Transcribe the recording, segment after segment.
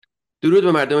درود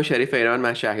به مردم شریف ایران.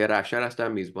 من شهریار افشار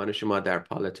هستم، میزبان شما در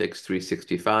پالیتیکس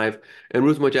 365.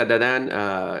 امروز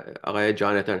مجددا آقای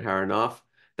جاناتان هاروناف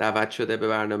دعوت شده به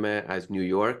برنامه از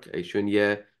نیویورک. ایشون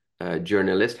یه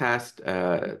جورنالیست هست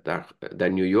در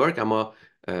نیویورک، اما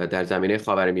در زمینه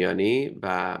خاورمیانه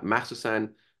و مخصوصا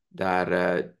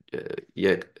در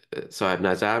یک صاحب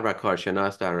نظر و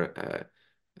کارشناس در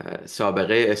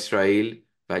سابقه اسرائیل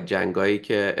و جنگایی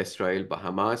که اسرائیل با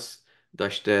حماس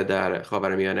داشته در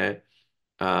خاورمیانه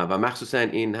و مخصوصا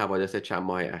این حوادث چند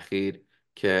ماه اخیر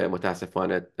که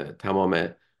متاسفانه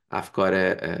تمام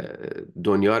افکار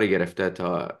دنیا رو گرفته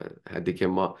تا حدی که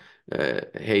ما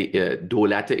هی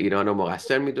دولت ایران رو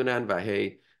مقصر میدونن و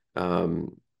هی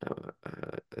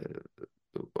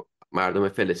مردم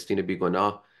فلسطین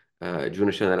بیگناه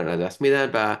جونشون رو از دست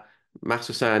میدن و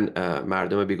مخصوصا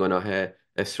مردم بیگناه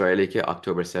اسرائیلی که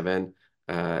اکتبر 7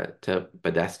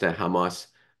 به دست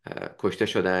حماس کشته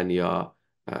شدن یا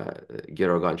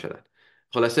گروگان شدن.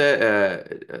 خلاصه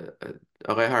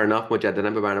آقای هارناف مجددا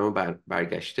به برنامه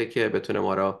برگشته که بتونه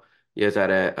ما رو یه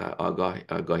ذره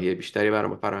آگاهی بیشتری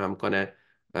برام فراهم کنه،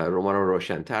 ما رو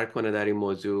روشن‌تر کنه در این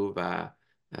موضوع و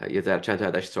یه ذره چند تا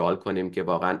ازش سوال کنیم که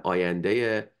واقعا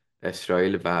آینده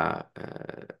اسرائیل و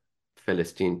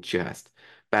فلسطین چی هست.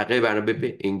 بقیه برنامه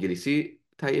به انگلیسی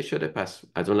تهیه شده، پس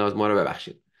از اون لحاظ ما رو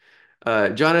ببخشید.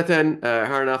 Jonathan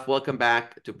Harounoff, welcome back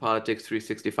to Politics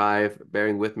 365,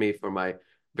 bearing with me for my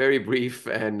very brief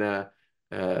and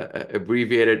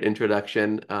abbreviated introduction.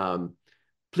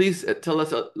 Please tell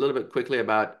us a little bit quickly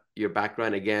about your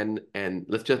background again, and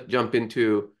let's just jump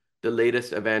into the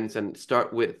latest events and start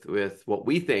with what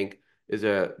we think is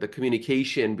the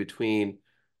communication between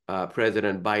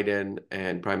President Biden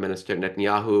and Prime Minister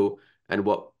Netanyahu, and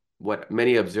what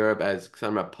many observe as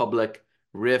some of a public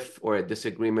rift or a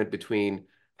disagreement between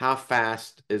how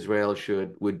fast Israel should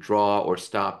withdraw or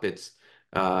stop its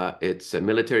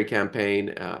military campaign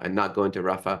and not go into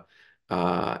Rafah,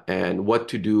 and what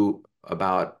to do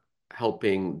about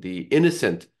helping the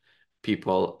innocent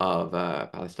people of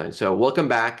Palestine. So welcome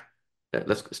back.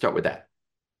 Let's start with that.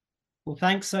 Well,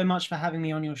 thanks so much for having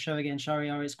me on your show again,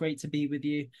 Shariar. It's great to be with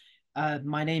you.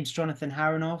 My name's Jonathan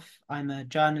Harounoff. I'm a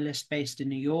journalist based in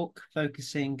New York,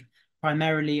 focusing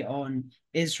primarily on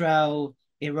Israel,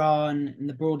 Iran, and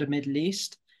the broader Middle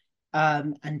East.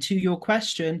 And to your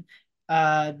question,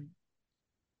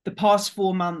 the past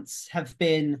 4 months have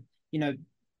been,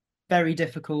 very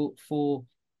difficult for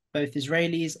both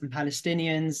Israelis and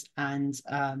Palestinians, and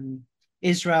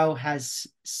Israel has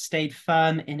stayed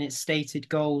firm in its stated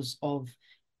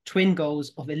twin goals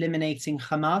of eliminating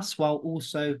Hamas while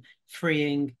also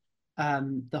freeing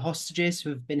the hostages who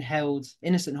have been held,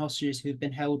 innocent hostages who have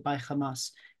been held by Hamas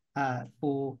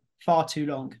for far too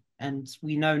long. And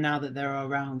we know now that there are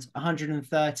around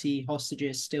 130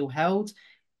 hostages still held,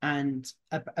 and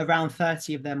around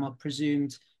 30 of them are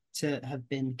presumed to have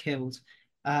been killed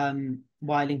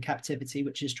while in captivity,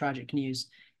 which is tragic news.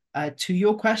 To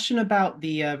your question about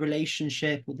the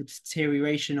relationship or the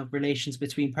deterioration of relations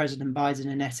between President Biden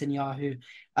and Netanyahu,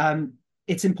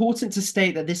 it's important to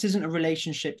state that this isn't a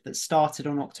relationship that started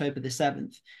on October the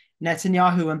 7th.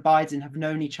 Netanyahu and Biden have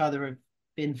known each other, have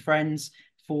been friends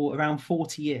for around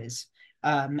 40 years.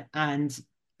 And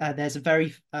there's a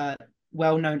very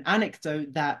well-known anecdote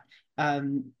that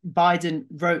Biden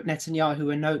wrote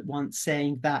Netanyahu a note once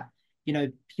saying that,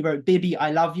 he wrote, "Bibi,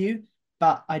 I love you,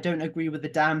 but I don't agree with the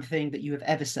damn thing that you have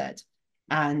ever said."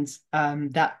 And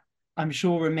that, I'm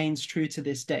sure, remains true to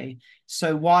this day. So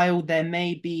while there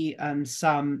may be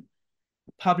some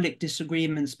public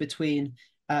disagreements between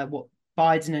what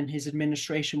Biden and his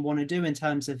administration want to do in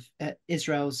terms of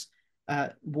Israel's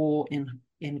war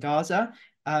in Gaza,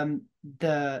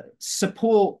 the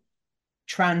support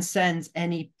transcends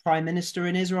any prime minister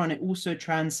in Israel, and it also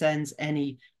transcends any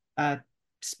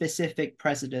specific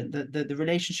president. The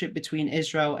relationship between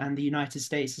Israel and the United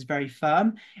States is very firm,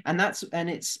 and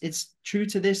it's true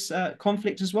to this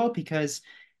conflict as well, because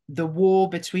the war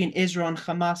between Israel and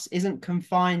Hamas isn't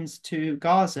confined to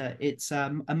Gaza. It's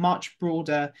a much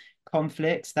broader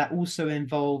conflict that also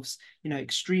involves,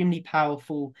 extremely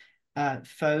powerful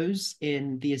foes in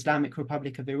the Islamic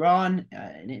Republic of Iran,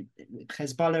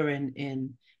 Hezbollah in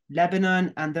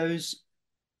Lebanon, and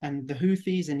the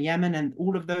Houthis in Yemen, and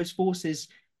all of those forces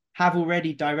have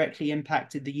already directly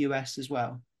impacted the US as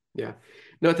well. Yeah.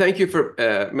 No, thank you for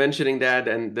mentioning that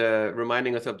and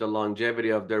reminding us of the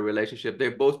longevity of their relationship.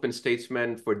 They've both been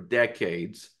statesmen for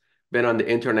decades, been on the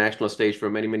international stage for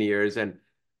many, many years. And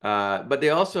but they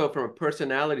also, from a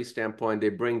personality standpoint, they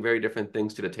bring very different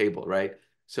things to the table, right?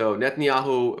 So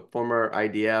Netanyahu, former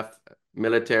IDF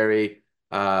military,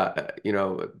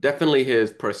 definitely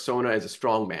his persona is a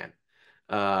strong man.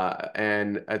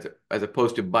 and as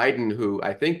opposed to Biden, who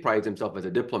I think prides himself as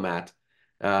a diplomat,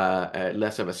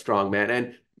 less of a strong man.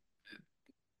 And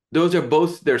those are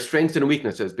both their strengths and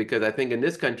weaknesses, because I think in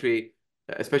this country,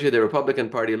 especially the Republican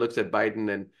Party, looks at Biden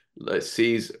and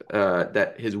sees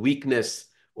that his weakness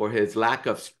or his lack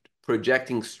of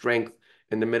projecting strength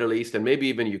in the Middle East and maybe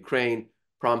even Ukraine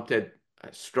prompted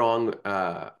strong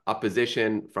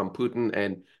opposition from Putin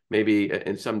and maybe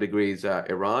in some degrees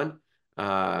Iran.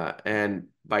 And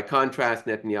by contrast,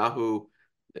 Netanyahu,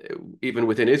 even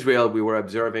within Israel, we were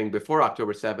observing before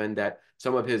October 7 that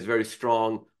some of his very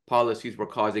strong policies were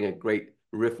causing a great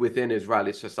rift within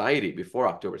Israeli society before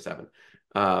October 7.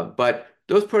 But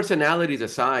those personalities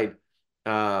aside,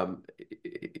 what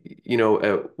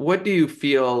do you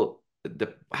feel,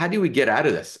 how do we get out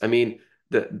of this? I mean,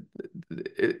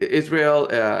 Israel,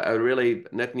 really,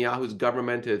 Netanyahu's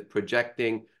government is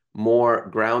projecting more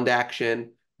ground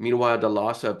action. Meanwhile, the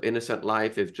loss of innocent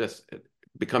life is just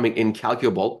becoming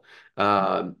incalculable.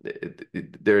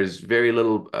 There's very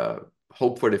little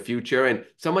hope for the future, and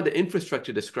some of the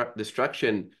infrastructure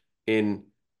destruction in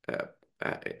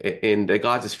the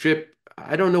Gaza Strip,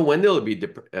 I don't know when they'll be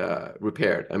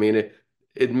repaired. I mean,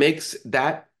 it makes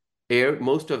that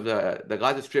most of the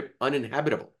Gaza Strip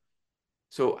uninhabitable.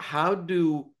 So how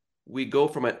do we go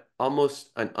from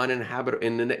almost an uninhabitable,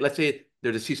 let's say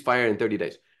there's a ceasefire in 30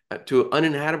 days, to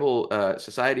uninhabitable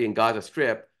society in Gaza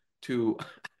Strip, to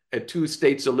a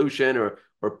two-state solution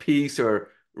or peace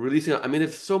or releasing? I mean,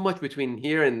 there's so much between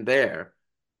here and there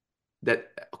that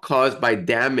caused by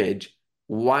damage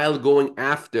while going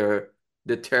after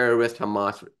the terrorist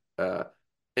Hamas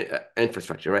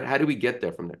infrastructure, right? How do we get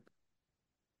there from there?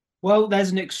 Well, there's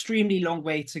an extremely long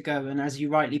way to go. And as you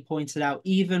rightly pointed out,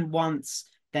 even once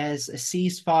there's a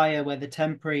ceasefire, whether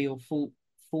temporary or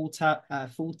full-term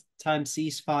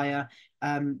ceasefire,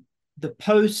 the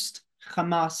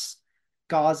post-Hamas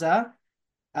Gaza,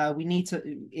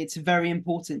 it's very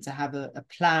important to have a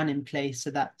plan in place so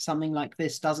that something like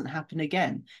this doesn't happen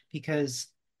again, because,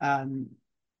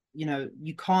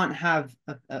 you can't have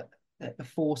a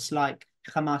force like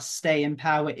Hamas stay in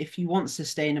power if you want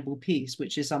sustainable peace,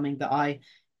 which is something that I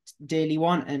dearly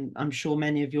want, and I'm sure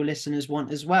many of your listeners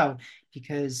want as well,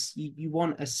 because you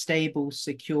want a stable,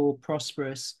 secure,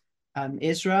 prosperous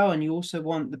Israel, and you also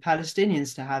want the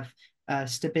Palestinians to have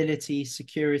stability,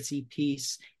 security,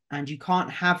 peace, and you can't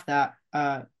have that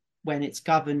when it's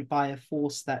governed by a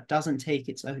force that doesn't take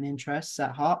its own interests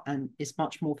at heart and is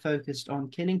much more focused on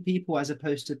killing people as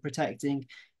opposed to protecting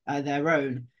their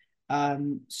own.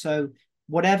 So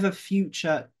whatever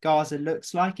future Gaza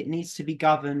looks like, it needs to be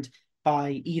governed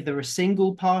by either a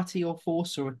single party or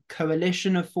force or a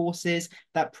coalition of forces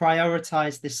that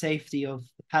prioritize the safety of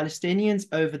the Palestinians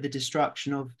over the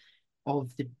destruction of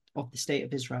the state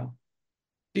of Israel.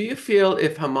 Do you feel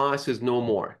if Hamas is no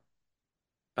more,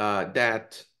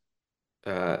 that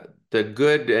the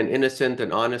good and innocent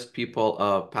and honest people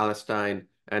of Palestine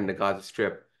and the Gaza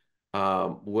Strip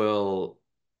will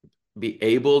be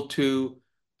able to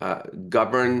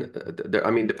govern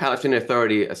the Palestinian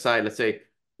Authority aside, let's say,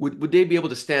 would they be able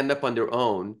to stand up on their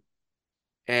own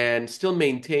and still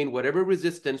maintain whatever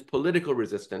resistance, political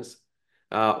resistance,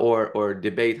 or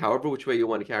debate, however which way you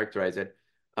want to characterize it,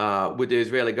 with the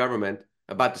Israeli government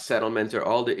about the settlements or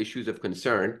all the issues of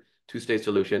concern, two-state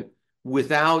solution,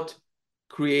 without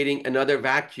creating another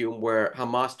vacuum where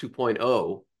Hamas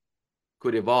 2.0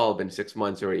 could evolve in 6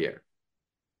 months or a year?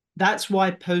 That's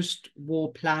why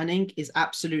post-war planning is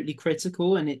absolutely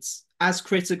critical, and it's as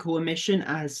critical a mission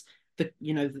as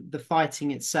the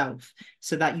fighting itself,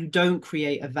 so that you don't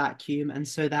create a vacuum, and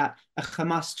so that a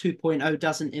Hamas 2.0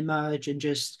 doesn't emerge and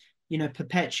just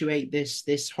perpetuate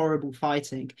this horrible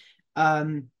fighting.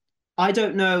 I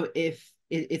don't know if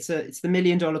it's the $1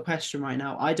 million question right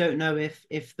now. I don't know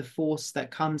if the force that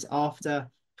comes after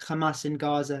Hamas in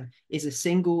Gaza is a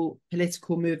single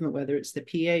political movement, whether it's the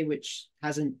PA, which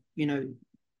hasn't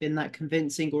been that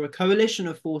convincing, or a coalition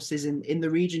of forces in the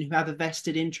region who have a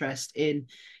vested interest in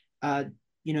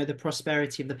the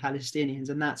prosperity of the Palestinians.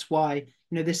 And that's why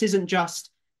this isn't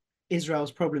just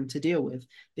Israel's problem to deal with.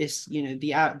 This,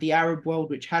 the Arab world,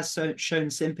 which has shown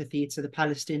sympathy to the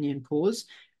Palestinian cause,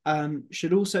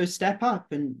 should also step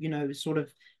up and sort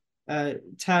of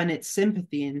turn its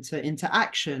sympathy into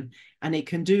action. And it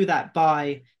can do that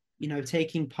by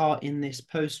taking part in this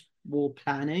post-war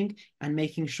planning and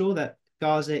making sure that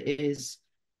Gaza is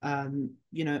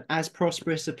as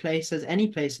prosperous a place as any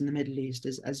place in the Middle East,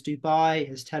 as Dubai,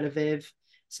 as Tel Aviv,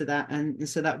 so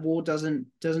that war doesn't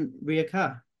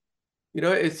reoccur.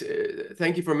 It's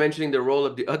thank you for mentioning the role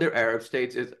of the other Arab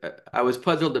states. I was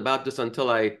puzzled about this until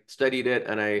I studied it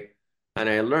and I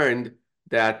learned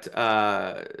that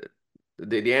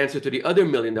the answer to the other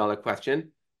million-dollar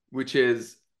question, which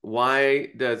is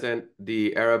why doesn't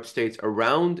the Arab states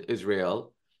around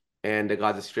Israel and the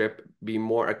Gaza Strip be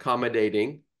more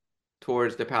accommodating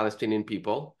towards the Palestinian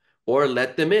people or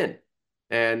let them in?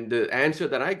 And the answer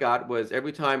that I got was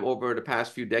every time over the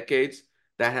past few decades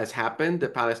that has happened, the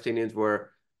Palestinians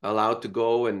were allowed to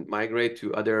go and migrate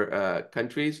to other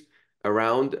countries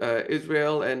around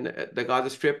Israel and the Gaza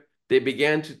Strip. They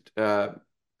began to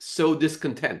sow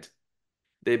discontent.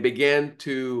 They began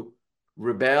to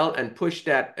rebel and push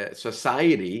that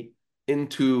society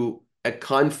into a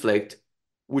conflict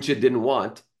which it didn't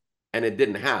want and it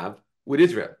didn't have with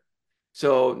Israel.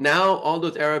 So now all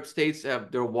those Arab states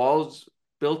have their walls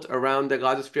built around the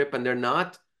Gaza Strip, and they're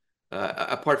not,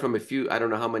 apart from a few, I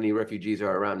don't know how many refugees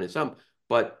are around in some,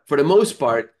 but for the most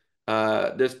part,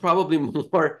 there's probably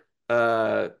more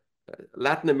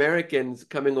Latin Americans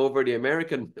coming over the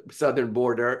American southern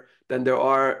border than there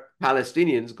are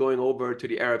Palestinians going over to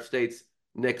the Arab states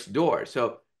next door.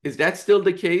 So is that still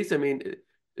the case? I mean,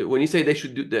 when you say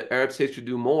the Arab states should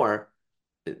do more,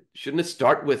 shouldn't it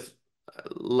start with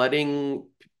letting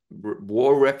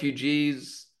war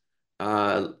refugees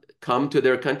come to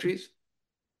their countries?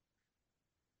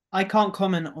 I can't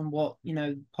comment on what,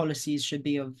 policies should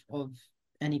be of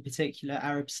any particular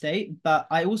Arab state, but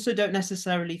I also don't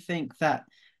necessarily think that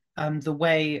the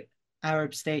way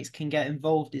Arab states can get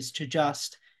involved is to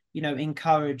just,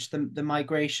 encourage the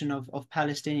migration of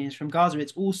Palestinians from Gaza.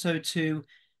 It's also to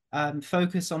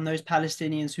focus on those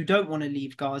Palestinians who don't want to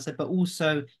leave Gaza, but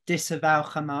also disavow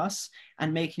Hamas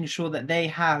and making sure that they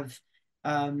have,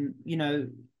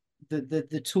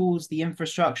 the tools, the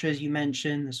infrastructure, as you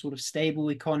mentioned, the sort of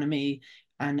stable economy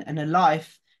and a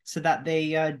life, so that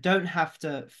they don't have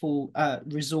to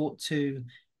resort to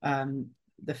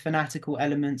the fanatical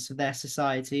elements of their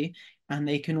society, and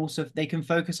they can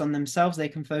focus on themselves, they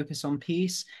can focus on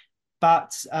peace.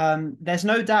 But there's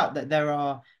no doubt that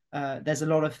there's a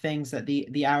lot of things that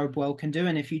the Arab world can do,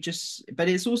 and but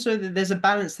it's also that there's a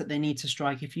balance that they need to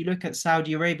strike. If you look at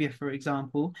Saudi Arabia, for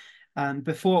example,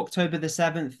 before October the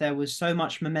 7th, there was so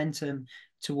much momentum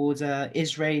towards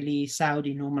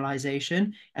Israeli-Saudi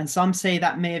normalization, and some say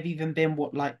that may have even been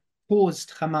what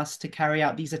caused Hamas to carry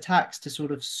out these attacks to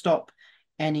sort of stop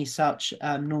any such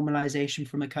normalization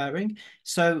from occurring.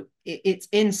 So it's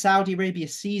in Saudi Arabia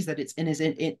sees that it's in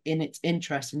its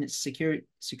interest, in its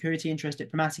security interest,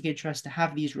 diplomatic interest to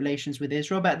have these relations with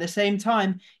Israel. But at the same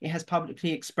time, it has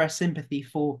publicly expressed sympathy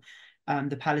for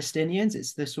the Palestinians.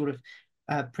 It's the sort of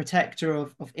protector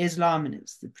of Islam, and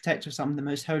it's the protector of some of the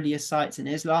most holiest sites in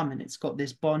Islam, and it's got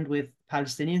this bond with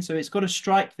Palestinians. So it's got to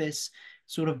strike this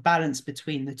sort of balance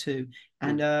between the two,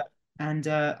 and I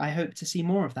hope to see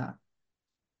more of that.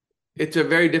 It's a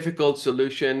very difficult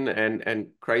solution and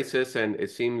crisis, and it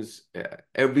seems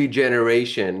every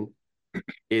generation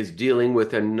is dealing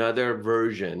with another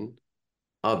version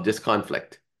of this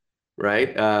conflict, right?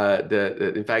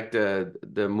 In fact,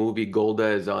 the movie Golda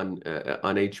is on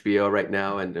HBO right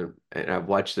now, and I've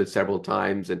watched it several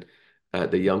times. And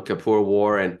the Yom Kippur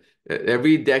War, and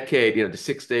every decade, the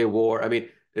 6 Day War. I mean,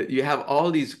 you have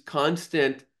all these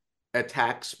constant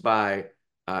attacks by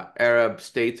Arab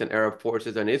states and Arab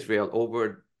forces on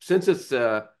Israel since its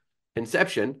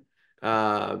inception,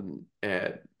 and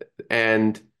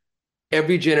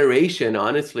every generation,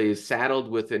 honestly, is saddled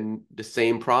with the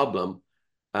same problem.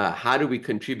 How do we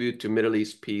contribute to Middle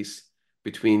East peace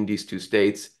between these two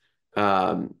states?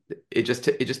 It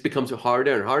just becomes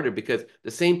harder and harder because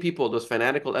the same people, those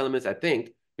fanatical elements, I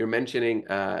think you're mentioning,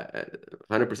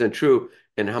 100% true,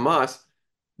 in Hamas,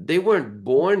 they weren't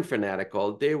born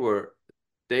fanatical. They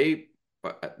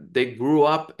grew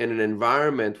up in an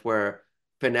environment where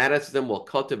fanaticism was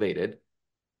cultivated,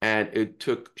 and it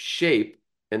took shape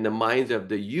in the minds of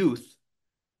the youth.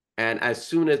 And as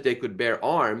soon as they could bear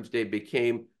arms, they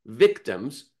became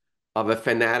victims of a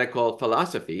fanatical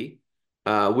philosophy,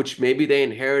 which maybe they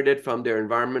inherited from their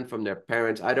environment, from their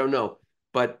parents. I don't know.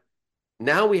 But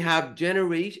now we have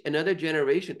another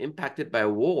generation impacted by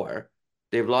war.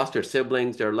 They've lost their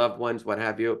siblings, their loved ones, what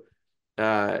have you.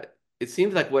 It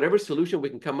seems like whatever solution we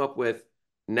can come up with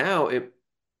now,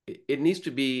 it needs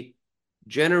to be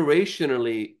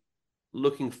generationally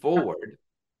looking forward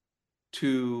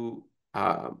to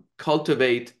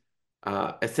cultivate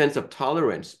a sense of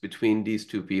tolerance between these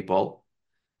two people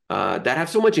that have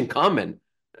so much in common.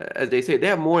 As they say, they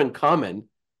have more in common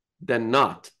than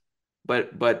not. But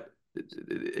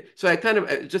so I kind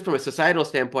of, just from a societal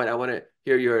standpoint, I want to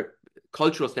hear your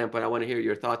cultural standpoint. I want to hear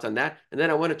your thoughts on that. And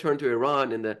then I want to turn to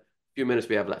Iran in the few minutes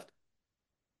we have left.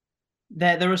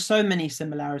 There are so many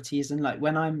similarities, and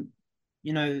when I'm,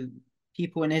 you know,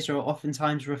 people in Israel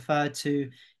oftentimes refer to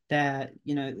their,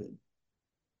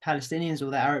 Palestinians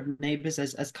or their Arab neighbors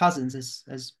as cousins,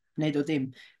 as Bnei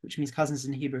Dodim, which means cousins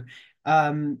in Hebrew.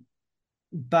 Um,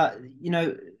 but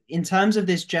in terms of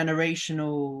this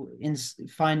generational in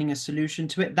finding a solution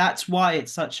to it, that's why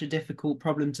it's such a difficult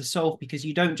problem to solve, because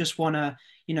you don't just want to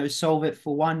solve it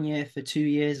for 1 year, for 2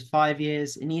 years, 5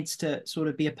 years. It needs to sort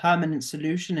of be a permanent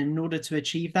solution, and in order to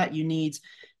achieve that you need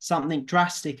something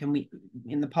drastic. And we,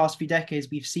 in the past few decades,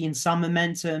 we've seen some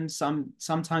momentum,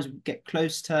 sometimes we get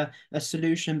close to a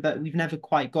solution, but we've never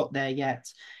quite got there yet.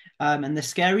 And the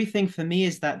scary thing for me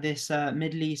is that this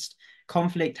Middle East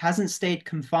conflict hasn't stayed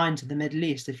confined to the Middle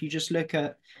East. If you just look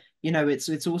at,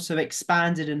 it's also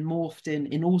expanded and morphed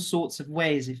in all sorts of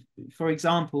ways. If, for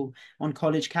example, on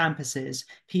college campuses,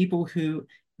 people who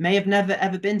may have never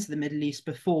ever been to the Middle East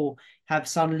before have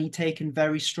suddenly taken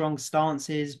very strong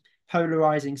stances,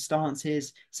 polarizing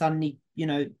stances, suddenly,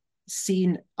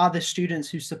 seen other students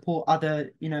who support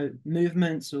other,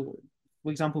 movements, or,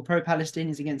 for example,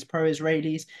 pro-Palestinians against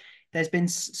pro-Israelis. There's been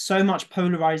so much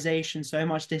polarization, so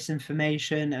much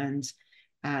disinformation,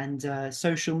 and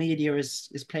social media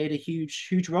has played a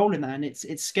huge role in that. And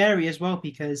it's scary as well,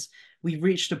 because we've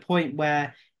reached a point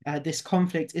where this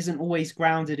conflict isn't always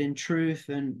grounded in truth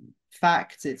and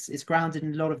facts. It's grounded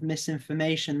in a lot of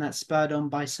misinformation that's spurred on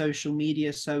by social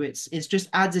media. So it's just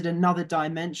added another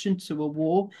dimension to a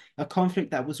war, a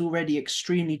conflict that was already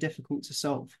extremely difficult to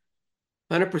solve.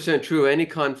 100% true. Any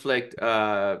conflict,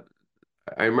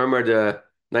 I remember the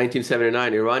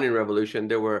 1979 Iranian Revolution.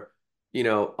 There were,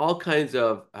 all kinds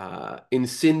of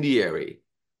incendiary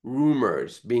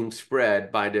rumors being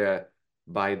spread by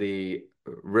the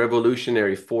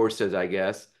revolutionary forces, I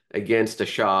guess, against the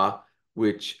Shah,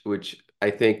 which I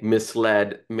think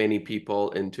misled many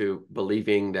people into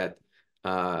believing that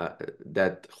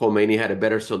Khomeini had a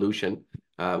better solution,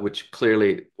 which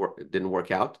clearly didn't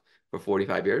work out for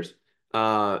 45 years.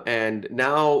 And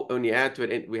now when you add to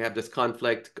it, we have this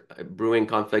conflict, brewing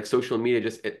conflict. Social media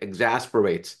just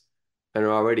exasperates an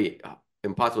already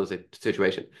impossible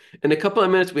situation. In a couple of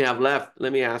minutes we have left,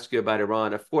 let me ask you about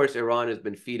Iran. Of course, Iran has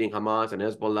been feeding Hamas and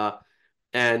Hezbollah,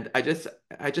 and I just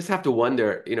have to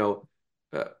wonder,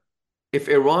 uh, if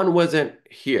Iran wasn't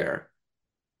here,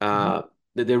 Mhm. uh,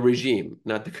 the regime,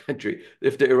 not the country.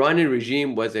 If the Iranian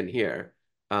regime wasn't here,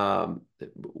 um,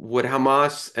 would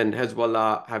Hamas and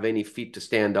Hezbollah have any feet to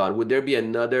stand on? Would there be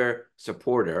another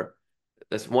supporter?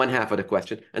 That's one half of the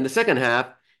question. And the second half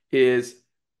is,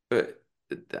 uh,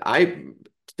 I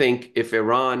think if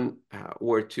Iran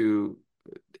were to,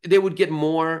 they would get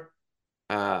more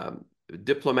um,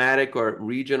 diplomatic or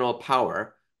regional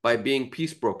power by being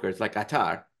peace brokers like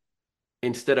Qatar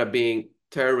instead of being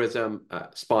terrorism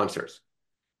sponsors.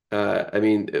 I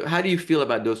mean, how do you feel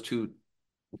about those two?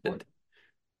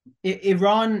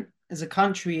 Iran as a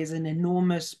country is an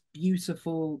enormous,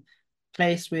 beautiful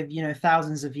place with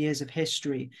thousands of years of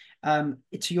history. To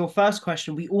your first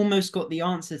question, we almost got the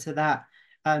answer to that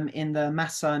in the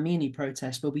Masa Amini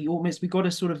protest, but we got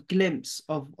a sort of glimpse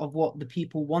of what the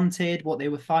people wanted, what they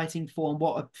were fighting for, and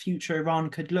what a future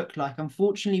Iran could look like.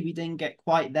 Unfortunately, we didn't get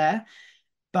quite there,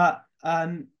 but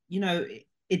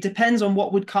it depends on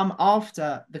what would come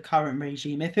after the current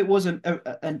regime. If it was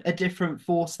a different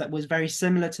force that was very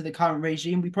similar to the current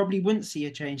regime, we probably wouldn't see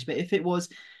a change. But if it was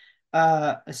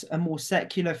a more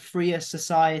secular, freer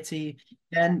society,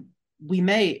 then we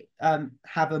may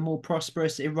have a more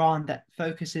prosperous Iran that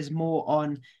focuses more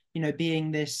on,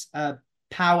 being this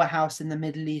powerhouse in the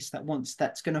Middle East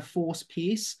that's going to force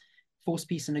peace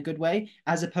in a good way,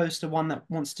 as opposed to one that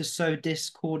wants to sow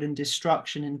discord and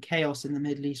destruction and chaos in the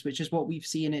Middle East, which is what we've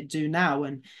seen it do now.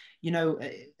 And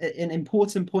an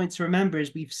important point to remember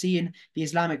is we've seen the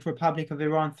Islamic Republic of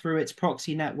Iran, through its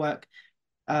proxy network,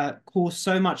 caused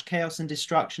so much chaos and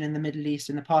destruction in the Middle East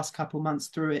in the past couple of months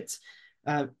through its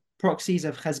proxies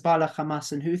of Hezbollah,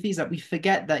 Hamas, and Houthis, that we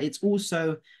forget that it's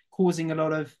also causing a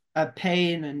lot of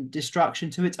pain and destruction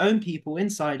to its own people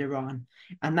inside Iran.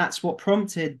 And that's what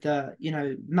prompted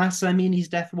Mahsa Amini's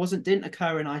death didn't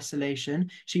occur in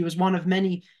isolation. She was one of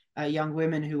many young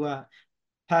women who were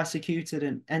persecuted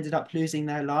and ended up losing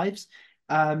their lives.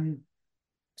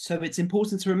 So it's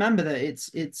important to remember that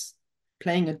it's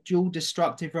playing a dual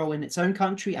destructive role in its own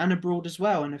country and abroad as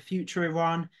well. And a future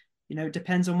Iran,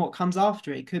 depends on what comes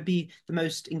after it. It could be the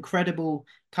most incredible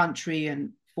country and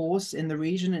force in the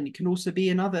region, and it can also be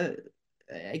another,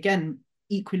 again,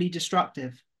 equally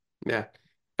destructive. Yeah.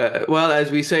 Well, as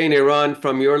we say in Iran,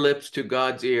 from your lips to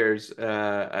God's ears,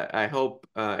 I hope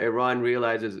Iran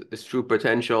realizes its true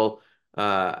potential.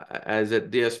 As a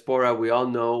diaspora, we all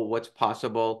know what's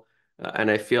possible.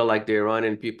 And I feel like the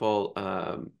Iranian people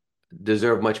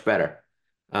deserve much better.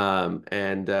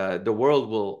 And the world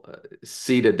will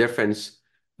see the difference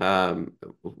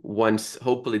once,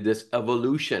 hopefully, this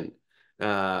evolution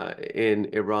in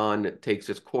Iran takes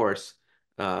its course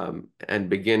and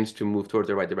begins to move towards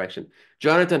the right direction.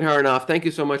 Jonathan Harounoff, thank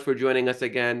you so much for joining us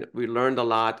again. We learned a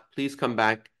lot. Please come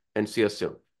back and see us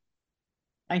soon.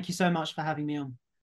 Thank you so much for having me on.